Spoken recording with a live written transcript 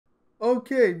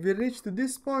Okay, we reached to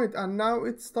this point and now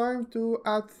it's time to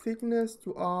add thickness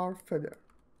to our feather.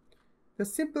 The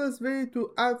simplest way to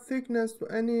add thickness to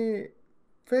any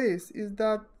face is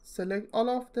that select all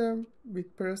of them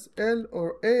with press L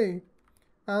or A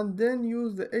and then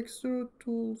use the extrude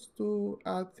tools to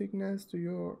add thickness to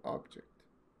your object.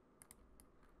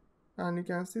 And you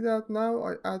can see that now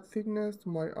I add thickness to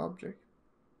my object.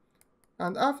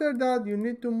 And after that you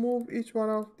need to move each one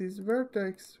of these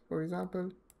vertex, for example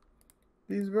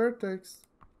this vertex,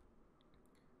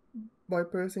 by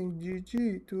pressing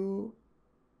GG to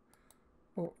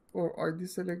or I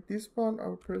deselect this one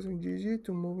or pressing GG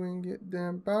to moving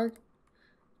them back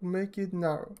to make it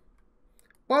narrow.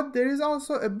 But there is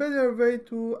also a better way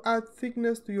to add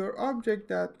thickness to your object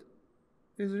that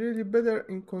is really better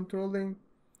in controlling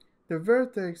the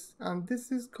vertex, and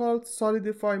this is called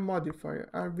Solidify Modifier.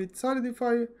 And with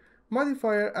Solidify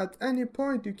Modifier, at any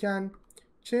point you can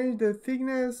change the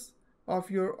thickness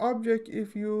of your object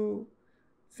if you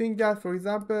think that, for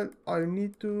example, I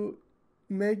need to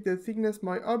make the thickness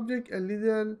my object a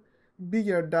little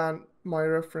bigger than my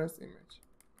reference image.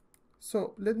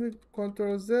 So let me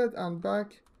Ctrl Z and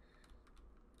back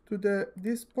to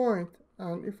this point,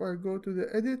 and if I go to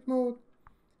the edit mode,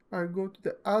 I go to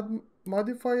the add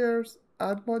modifiers,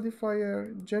 add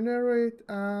modifier, generate,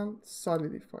 and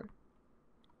solidify.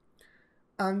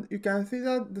 And you can see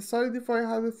that the solidify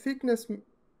has a thickness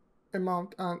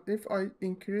amount, and if I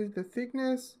increase the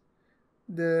thickness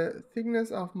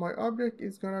of my object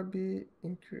is gonna be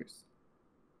increased.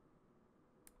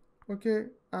 Okay,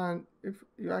 and if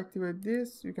you activate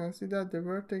this, you can see that the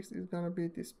vertex is gonna be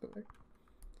displayed.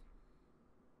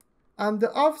 And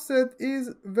the offset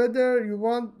is whether you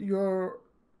want your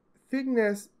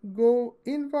thickness go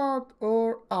inward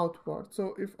or outward.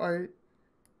 So if I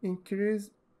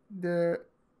increase the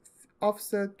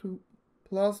offset to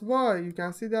plus y, you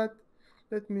can see that,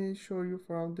 let me show you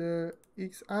from the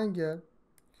X angle.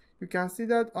 You can see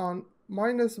that on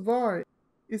minus y,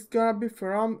 it's gonna be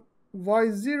from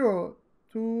y0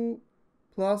 to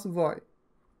plus y.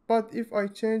 But if I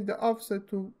change the offset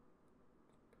to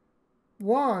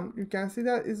 1, you can see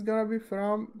that it's gonna be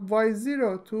from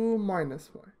y0 to minus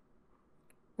y.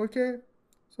 Okay,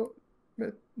 so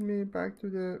let me back to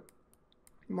the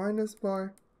minus y,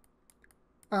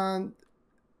 and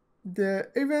the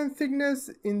even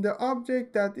thickness in the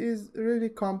object that is really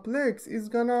complex is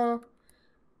gonna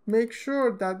make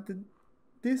sure that the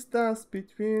distance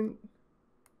between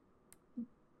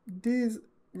these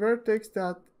vertex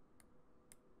that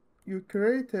you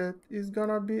created is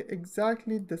gonna be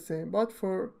exactly the same, but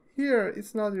for here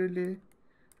it's not really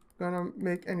gonna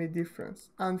make any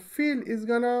difference. And fill is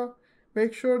gonna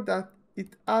make sure that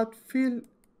it add fill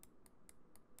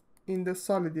in the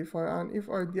solidify, and if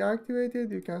I deactivate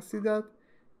it, you can see that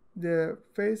the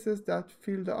faces that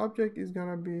fill the object is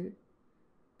gonna be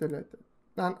deleted.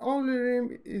 And only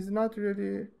rim is not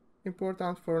really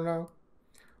important for now.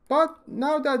 But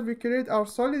now that we create our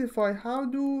solidify, how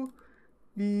do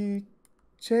we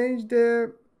change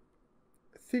the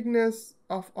thickness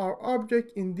of our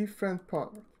object in different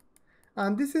parts?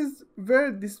 And this is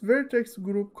where this vertex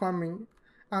group coming.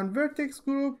 And vertex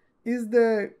group is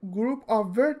the group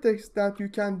of vertex that you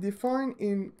can define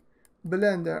in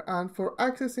Blender. And for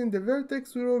accessing the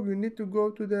vertex group, you need to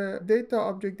go to the data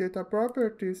object data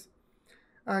properties,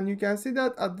 and you can see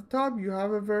that at the top you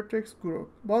have a vertex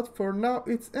group, but for now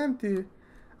it's empty.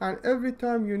 And every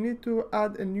time you need to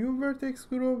add a new vertex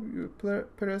group, you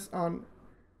press on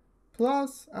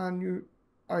plus and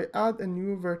I add a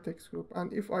new vertex group.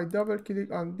 And if I double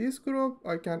click on this group,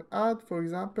 I can add, for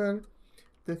example,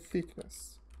 the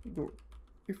thickness group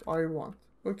if I want.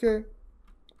 Okay,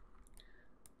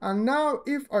 and now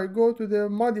if I go to the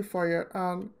modifier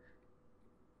and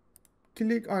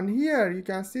click on here, you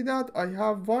can see that I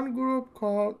have one group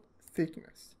called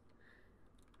thickness.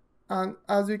 And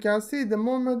as you can see, the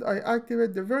moment I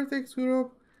activate the vertex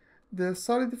group, the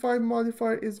Solidify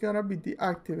modifier is gonna be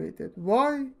deactivated.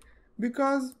 Why?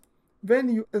 Because when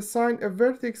you assign a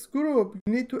vertex group,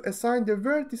 you need to assign the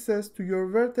vertices to your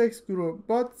vertex group.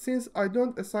 But since I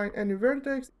don't assign any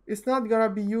vertex, it's not gonna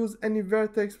be used any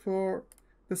vertex for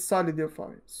the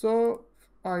Solidify. So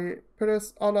I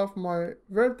press all of my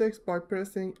vertex by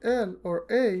pressing L or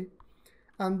A,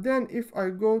 and then if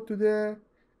I go to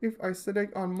if I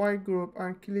select on my group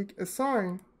and click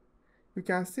assign, you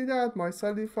can see that my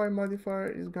Solidify modifier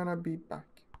is gonna be back.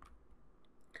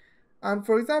 And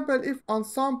for example, if on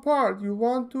some part you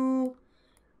want to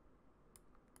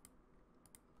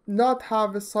not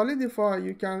have a solidify,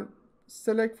 you can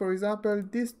select, for example,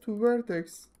 these two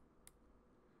vertex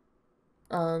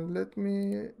And let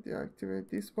me deactivate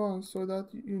this one so that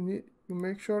you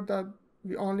make sure that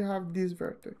we only have this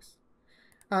vertex.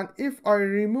 And if I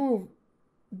remove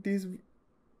this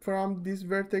from this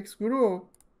vertex group,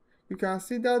 you can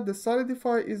see that the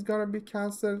solidify is gonna be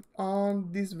cancelled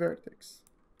on this vertex.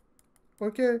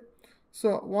 Okay,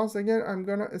 so once again I'm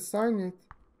gonna assign it,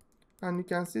 and you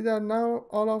can see that now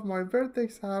all of my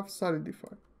vertex have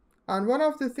solidify. And one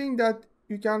of the things that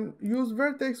you can use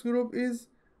vertex group is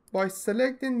by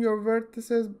selecting your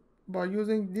vertices by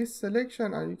using this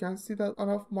selection, and you can see that all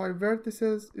of my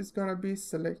vertices is gonna be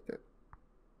selected.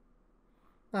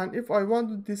 And if I want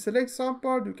to deselect some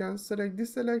part, you can select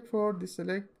deselect for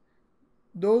deselect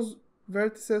those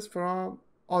vertices from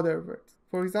other vertices.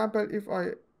 For example, if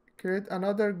I create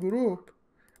another group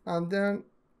and then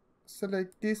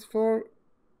select these 4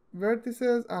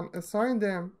 vertices and assign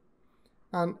them,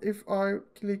 and if I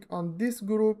click on this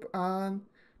group and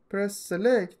press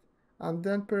select and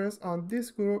then press on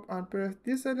this group and press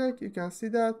deselect, you can see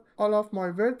that all of my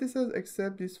vertices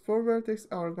except these 4 vertices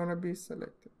are gonna be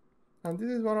selected. And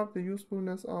this is one of the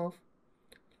usefulness of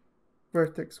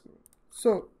vertex group.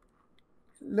 So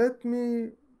let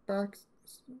me back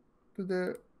to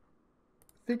the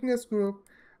thickness group,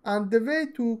 and the way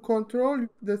to control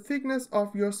the thickness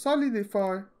of your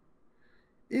solidify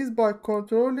is by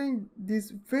controlling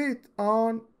this weight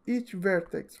on each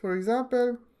vertex. For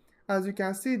example, as you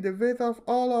can see, the weight of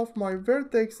all of my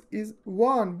vertex is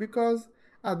 1 because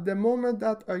at the moment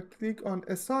that I click on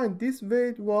assign, this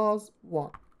weight was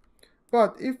 1.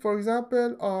 But if, for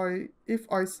example,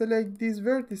 if I select these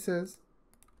vertices,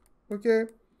 okay,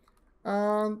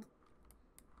 and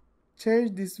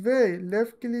change this way,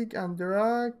 left click and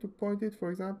drag to point it,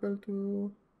 for example,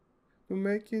 to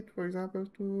make it, for example,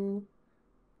 to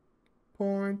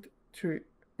 0.3,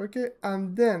 okay,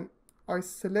 and then I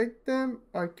select them,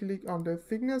 I click on the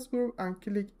thickness group and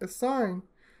click assign,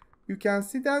 you can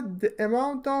see that the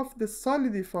amount of the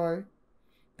solidify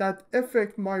that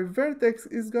affect my vertex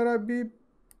is gonna be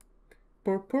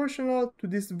proportional to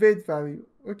this weight value.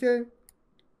 Okay,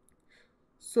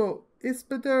 so it's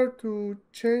better to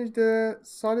change the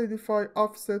solidify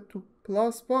offset to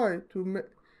 +pi to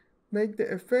make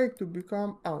the effect to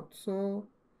become out. So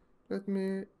let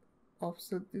me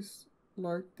offset this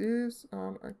like this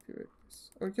and activate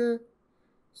this. Okay,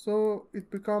 so it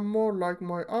become more like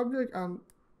my object, and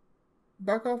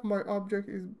back of my object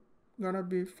is gonna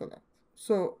be flat.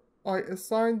 So I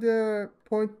assign the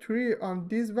 0.3 on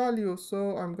this value,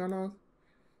 so I'm gonna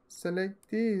select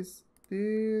these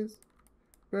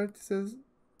vertices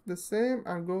the same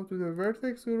and go to the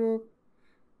vertex group.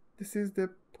 This is the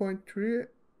 0.3,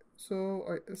 so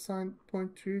I assign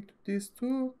 0.3 to these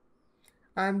two,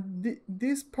 and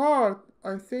this part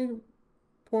I think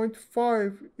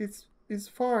 0.5 is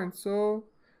fine. So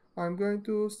I'm going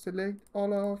to select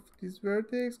all of these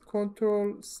vertex,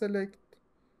 control select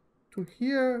to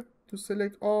here to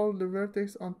select all the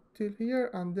vertex until here,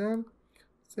 and then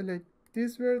select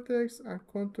this vertex and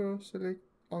control select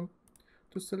on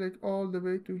to select all the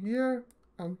way to here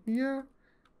and here,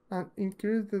 and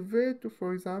increase the weight to,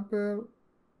 for example,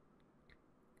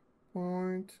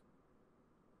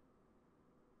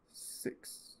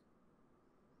 0.6.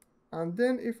 And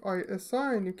then if I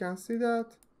assign, you can see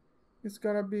that it's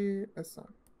gonna be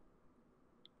assigned.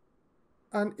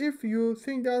 And if you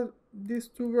think that these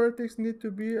two vertices need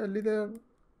to be a little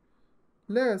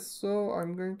less, so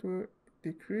I'm going to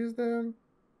decrease them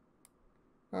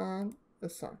and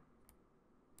assign.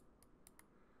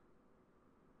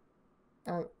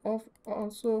 And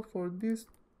also for these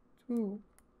two,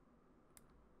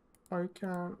 I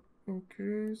can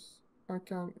increase the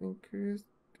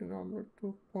number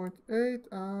to 0.8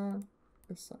 and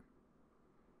assign.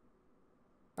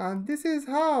 And this is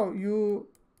how you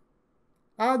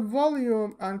add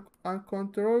volume and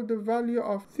control the value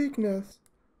of thickness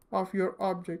of your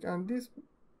object. And this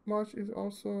much is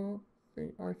also,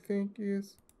 I think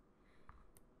is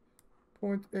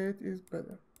 0.8 is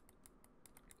better.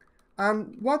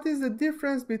 And what is the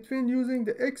difference between using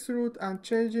the X root and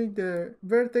changing the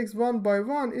vertex one by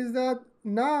one is that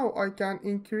now I can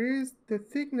increase the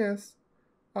thickness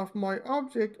of my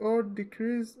object or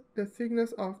decrease the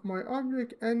thickness of my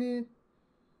object any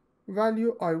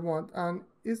value I want, and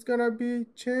it's gonna be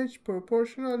changed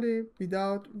proportionally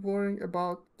without worrying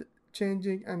about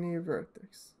changing any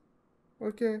vertex.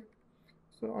 Okay,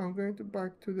 so I'm going to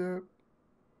back to the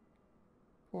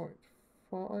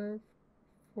 0.5,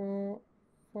 4,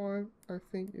 5, I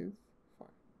think is fine.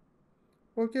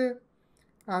 Okay,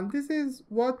 and this is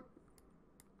what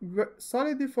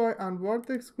Solidify and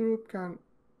Vertex Group can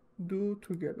do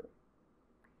together.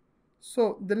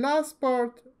 So the last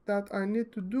part that I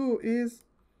need to do is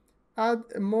add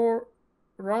a more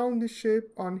roundy shape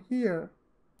on here.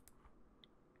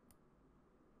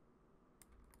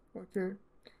 Okay,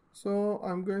 so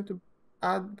I'm going to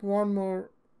add one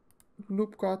more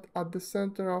loop cut at the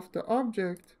center of the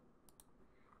object.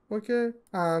 Okay,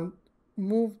 and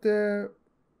move the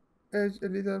edge a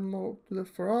little more to the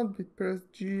front with press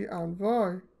G and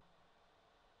Y.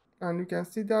 And you can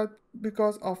see that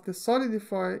because of the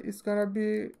solidify, it's gonna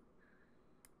be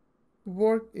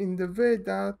work in the way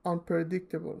that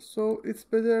unpredictable. So it's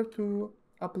better to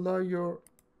apply your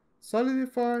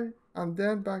solidify and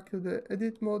then back to the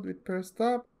edit mode with press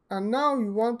tab. And now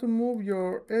you want to move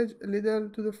your edge a little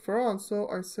to the front, so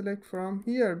I select from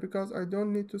here because I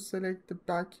don't need to select the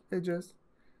back edges.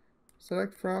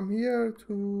 Select from here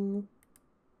to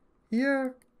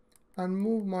here and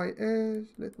move my edge.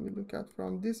 Let me look at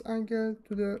from this angle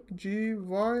to the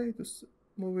GY to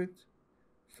move it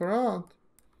front.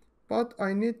 But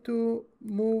I need to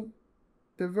move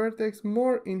the vertex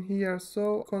more in here,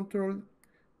 so control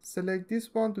select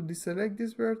this one to deselect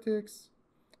this vertex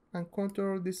and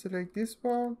control deselect this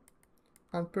one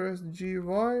and press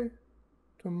GY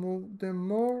to move them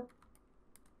more.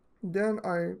 Then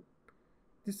I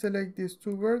deselect these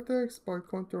two vertex by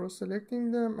control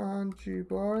selecting them and GY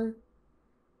to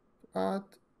add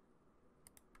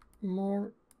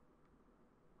more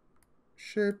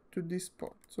shape to this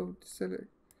part. So deselect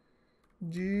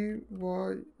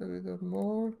GY a little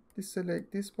more,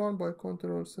 deselect this one by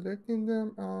control selecting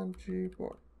them and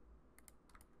GY.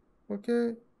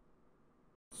 Okay,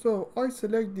 so I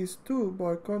select these two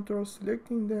by control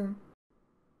selecting them.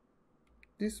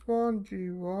 This one,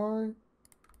 GY.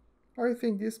 I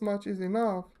think this much is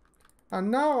enough.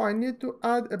 And now I need to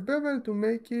add a bevel to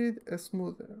make it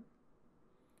smoother.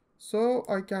 So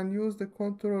I can use the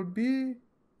control B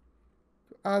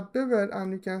to add bevel,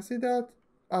 and you can see that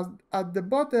at the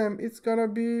bottom it's gonna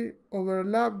be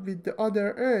overlap with the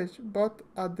other edge, but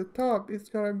at the top it's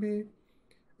gonna be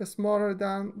smaller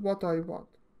than what I want.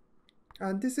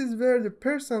 And this is where the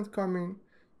percent come in.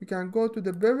 You can go to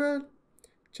the bevel,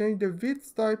 change the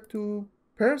width type to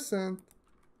percent,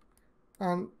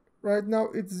 and right now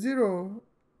it's 0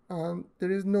 and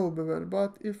there is no bevel.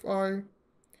 But if I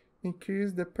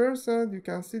increase the percent, you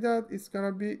can see that it's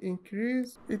gonna be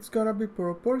increased. It's gonna be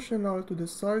proportional to the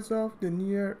size of the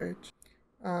near edge.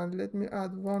 And let me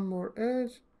add one more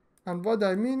edge, and what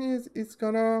I mean is it's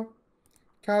gonna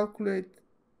calculate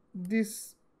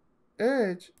this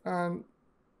edge, and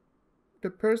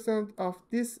the percent of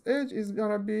this edge is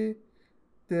gonna be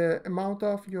the amount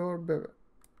of your bevel.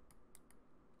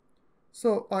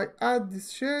 So I add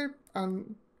this shape,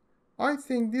 and I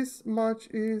think this much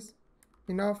is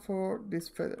enough for this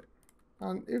feather.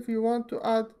 And if you want to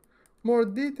add more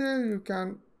detail, you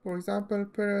can, for example,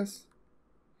 press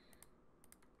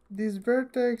this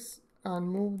vertex and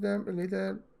move them a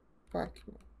little back.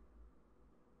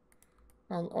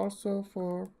 And also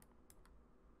for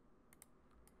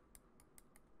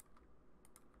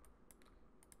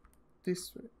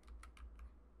this way.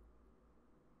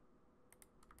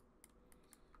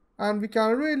 And we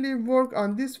can really work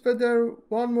on this feather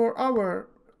 1 more hour.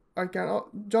 I can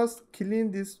just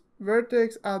clean this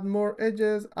vertex, add more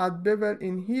edges, add bevel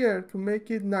in here to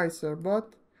make it nicer,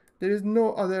 but there is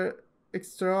no other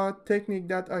extra technique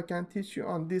that I can teach you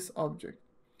on this object.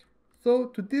 So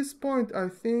to this point, I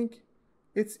think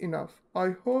it's enough. I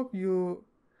hope you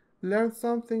learned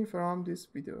something from this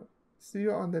video. See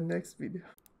you on the next video.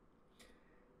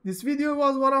 This video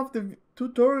was one of the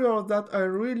tutorials that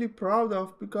I'm really proud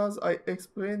of because I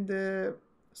explained the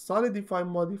Solidify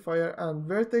modifier and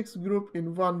Vertex group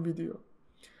in one video.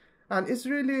 And it's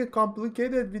really a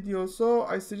complicated video, so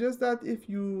I suggest that if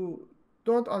you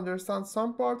don't understand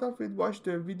some part of it, watch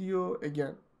the video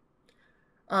again.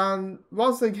 And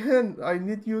once again, I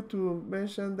need you to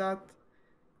mention that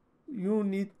you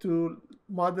need to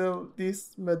model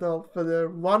this metal feather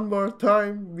 1 more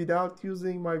time without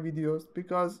using my videos,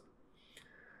 because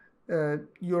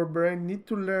your brain need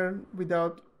to learn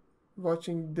without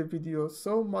watching the video.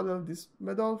 So model this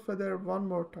metal feather 1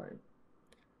 more time.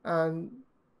 And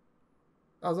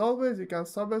as always, you can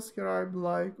subscribe,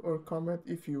 like, or comment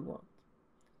if you want.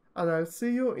 And I'll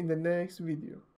see you in the next video.